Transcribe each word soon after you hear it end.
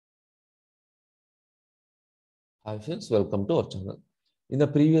Hi friends, welcome to our channel. In the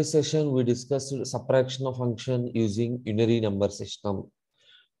previous session, we discussed subtraction of function using unary number system.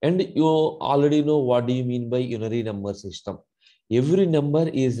 And you already know what do you mean by unary number system. Every number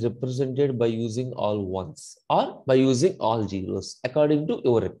is represented by using all ones or by using all zeros according to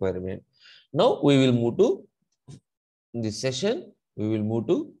your requirement. Now we will move to in this session, we will move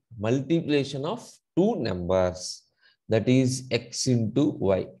to multiplication of two numbers, that is x into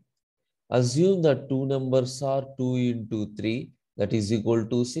y. Assume that two numbers are 2 into 3, that is equal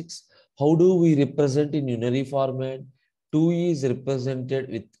to 6. How do we represent in unary format? 2 is represented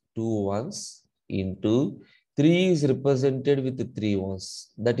with 2 ones into 3 is represented with 3 ones,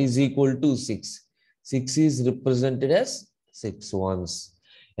 that is equal to 6. 6 is represented as 6 ones.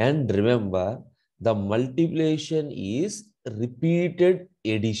 And remember, the multiplication is repeated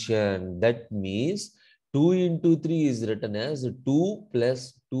addition. That means 2 into 3 is written as 2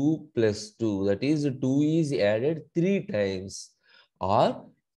 plus 2 plus 2. That is 2 is added 3 times or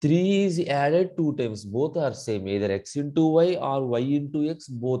 3 is added 2 times. Both are same. Either x into y or y into x,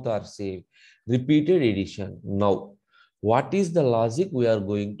 both are same. Repeated addition. Now, what is the logic we are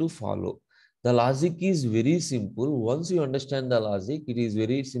going to follow? The logic is very simple. Once you understand the logic, it is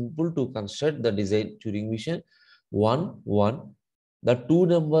very simple to construct the design Turing machine. 1, 1. The two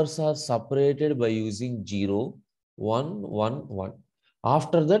numbers are separated by using 0, 1, 1, 1.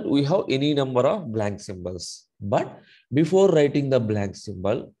 After that, we have any number of blank symbols. But before writing the blank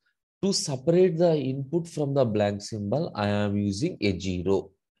symbol, to separate the input from the blank symbol, I am using a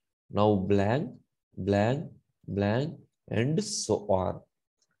 0. Now blank, blank, blank, and so on.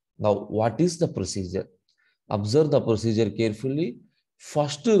 Now, what is the procedure? Observe the procedure carefully.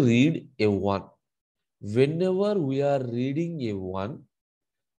 First, read a 1. Whenever we are reading a 1,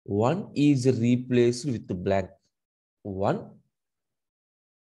 1 is replaced with blank. 1.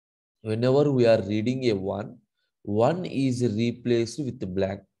 Whenever we are reading a 1, 1 is replaced with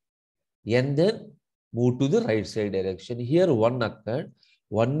blank. And then move to the right side direction. Here 1 occurred.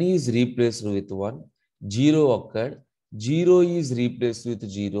 1 is replaced with 1. 0 occurred. 0 is replaced with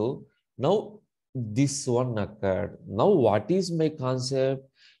 0. Now this one occurred. Now what is my concept?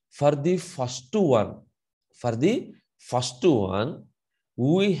 For the first one,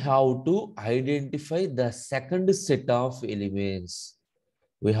 we have to identify the second set of elements.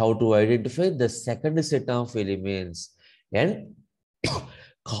 We have to identify the second set of elements and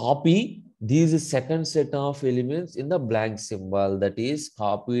copy these second set of elements in the blank symbol, that is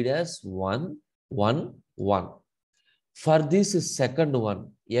copied as 1, 1, 1. For this second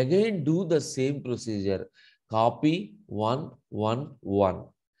one, again do the same procedure. Copy 1, 1, 1.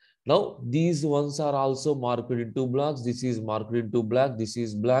 Now, these ones are also marked into blocks. This is marked into black. This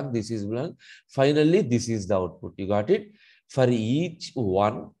is blank. This is blank. Finally, this is the output. You got it? For each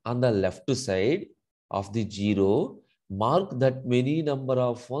one on the left side of the 0, mark that many number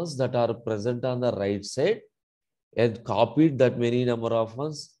of ones that are present on the right side and copied that many number of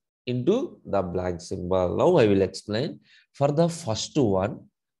ones into the blank symbol. Now I will explain. For the first one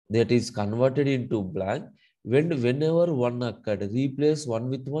that is converted into blank, whenever 1 occurred, replace 1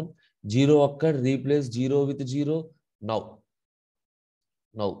 with 1, 0 occurred, replace 0 with 0. Now,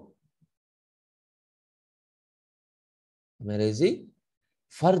 Marazi,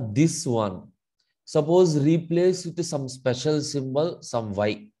 for this one, suppose replace with some special symbol, some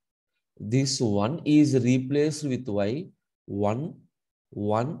y. This one is replaced with y, 1,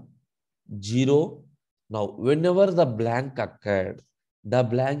 1, 0. Now, whenever the blank occurred, the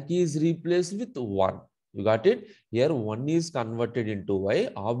blank is replaced with 1. You got it? Here, 1 is converted into y.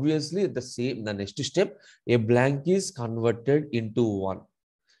 Obviously, the next step, a blank is converted into 1.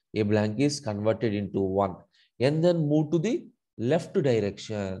 A blank is converted into 1. And then move to the left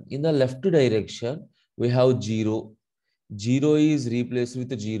direction. In the left direction, we have 0. 0 is replaced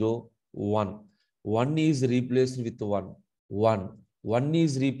with 0, 1. 1 is replaced with 1, 1. 1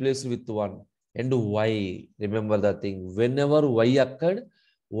 is replaced with 1. And y, remember the thing. Whenever y occurred,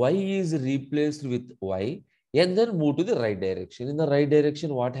 y is replaced with y. And then move to the right direction. In the right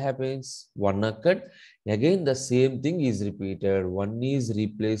direction, what happens? 1 occurred. Again, the same thing is repeated. 1 is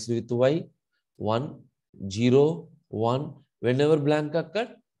replaced with y. 1, 0, 1. Whenever blank occurred,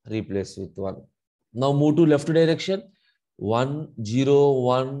 replace with 1. Now move to left direction. 1, 0,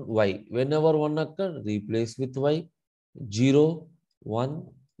 1, y. Whenever 1 occurred, replace with y. 0, 1,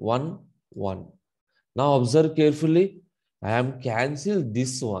 1, 1. Now observe carefully. I am cancelled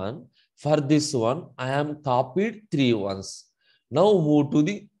this one. For this one, I am copied 3 ones. Now move to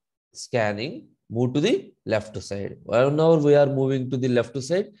the scanning. Move to the left side. Now we are moving to the left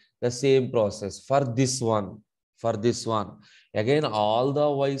side. The same process. For this one, Again, all the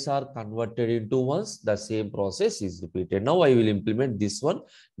y's are converted into ones. The same process is repeated. Now I will implement this one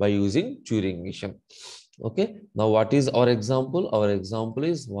by using Turing machine. Okay. Now what is our example? Our example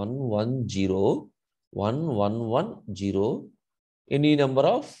is 110, 1110, any number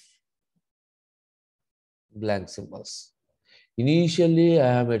of blank symbols. Initially,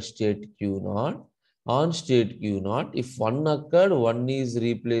 I am at state Q0. On state Q0, if one occurred, one is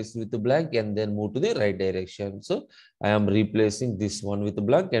replaced with blank and then move to the right direction. So I am replacing this one with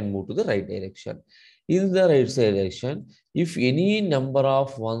blank and move to the right direction. In the right direction, if any number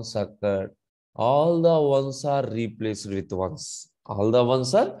of ones occurred, all the ones are replaced with ones. All the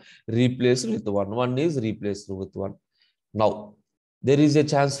ones are replaced with one. One is replaced with one. Now, there is a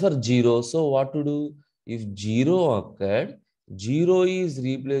chance for 0. So what to do? If 0 occurred, 0 is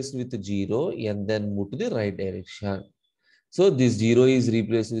replaced with 0 and then move to the right direction. So this 0 is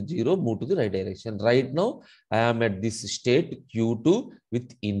replaced with 0, move to the right direction. Right now, I am at this state Q2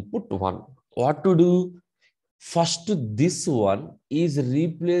 with input 1. What to do? First, this one is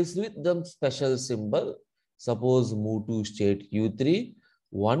replaced with the special symbol. Suppose move to state Q3.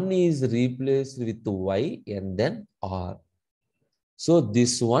 1 is replaced with Y and then R. So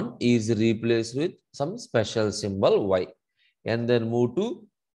this one is replaced with some special symbol Y and then move to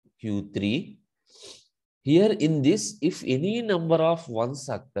Q3. Here in this, if any number of ones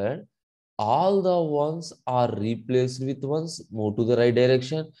occurred, all the ones are replaced with ones, move to the right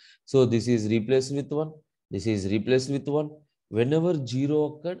direction. So this is replaced with 1. This is replaced with 1. Whenever 0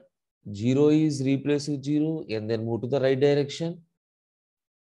 occurred, 0 is replaced with 0 and then move to the right direction.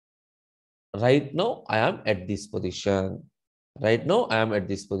 Right now, I am at this position. Right now, I am at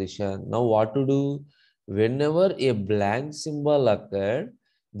this position. Now, what to do? Whenever a blank symbol occurred,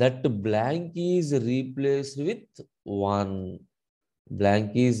 that blank is replaced with 1.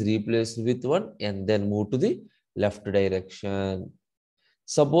 Blank is replaced with 1 and then move to the left direction.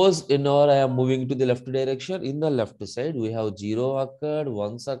 Suppose in our I am moving to the left direction. In the left side, we have 0 occurred,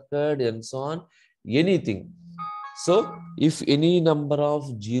 1s occurred, and so on. Anything. So, if any number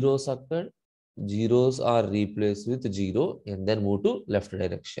of zeros occurred, zeros are replaced with 0 and then move to left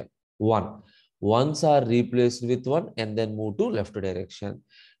direction. 1. Ones are replaced with 1 and then move to left direction.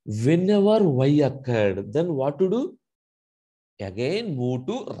 Whenever y occurred, then what to do? Again, move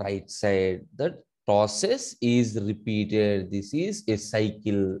to right side. That process is repeated. This is a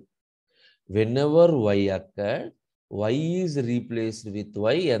cycle. Whenever y occurred, y is replaced with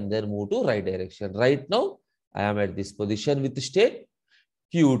y and then move to right direction. Right now, I am at this position with state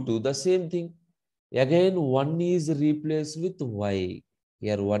Q2. The same thing. Again, 1 is replaced with y.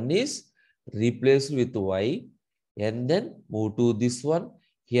 Here 1 is replaced with y and then move to this one.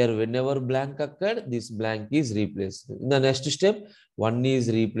 Here whenever blank occurred, this blank is replaced. In the next step, 1 is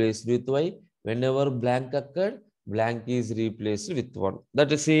replaced with y. Whenever blank occurred, blank is replaced with 1.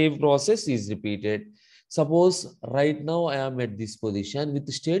 That same process is repeated. Suppose right now I am at this position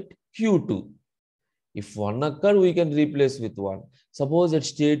with state Q2. If 1 occurred, we can replace with 1. Suppose at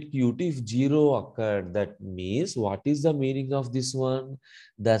state Q2, if 0 occurred, that means what is the meaning of this one?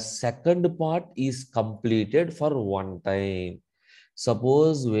 The second part is completed for one time.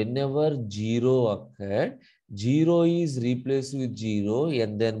 Suppose whenever 0 occurred, 0 is replaced with 0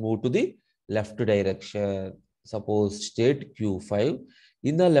 and then move to the left direction. Suppose state Q5.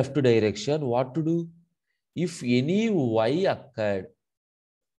 In the left direction, what to do? If any y occurred,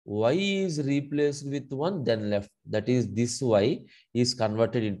 y is replaced with 1, then left. That is, this y is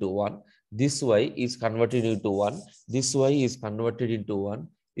converted into 1. This y is converted into 1. This y is converted into 1.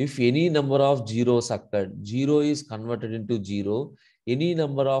 If any number of zeros occurred, 0 is converted into 0. Any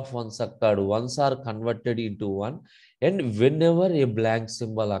number of ones occurred, ones are converted into 1. And whenever a blank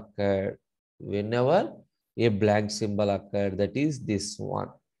symbol occurred, that is this one.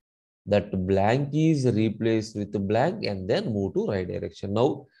 That blank is replaced with blank and then move to right direction.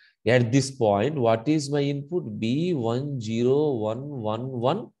 Now, at this point, what is my input?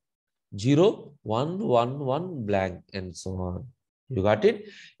 B101110111 blank and so on. You got it?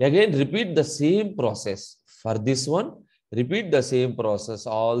 Again, repeat the same process. For this one, repeat the same process.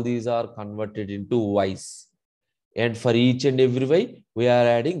 All these are converted into y's. And for each and every y, we are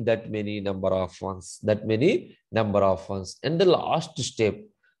adding that many number of ones. And the last step,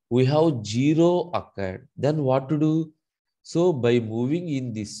 we have 0 occurred. Then what to do? So by moving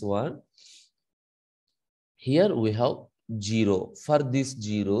in this one, here we have 0. For this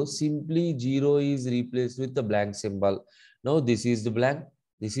 0, simply 0 is replaced with the blank symbol. Now this is the blank,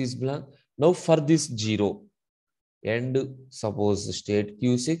 this is blank. Now for this 0, and suppose state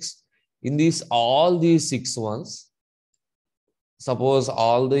Q6, in this all these 6 ones, Suppose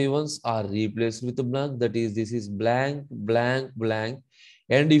all the events are replaced with a blank, that is, this is blank, blank, blank.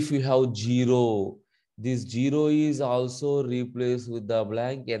 And if you have 0, this 0 is also replaced with the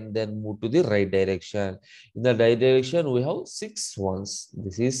blank and then move to the right direction. In the right direction, we have 6 ones.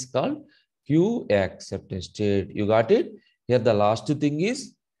 This is called Q accepted state. You got it? Here the last thing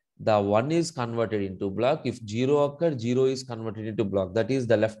is the 1 is converted into block. If 0 occurred, 0 is converted into block. That is,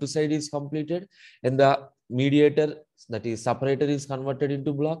 the left side is completed and the mediator, that is separator, is converted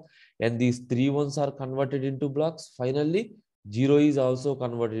into block, and these 3 ones are converted into blocks. Finally, 0 is also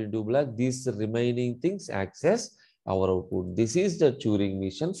converted into block. These remaining things access our output. This is the Turing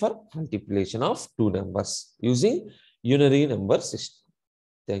mission for multiplication of two numbers using unary number system.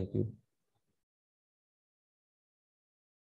 Thank you.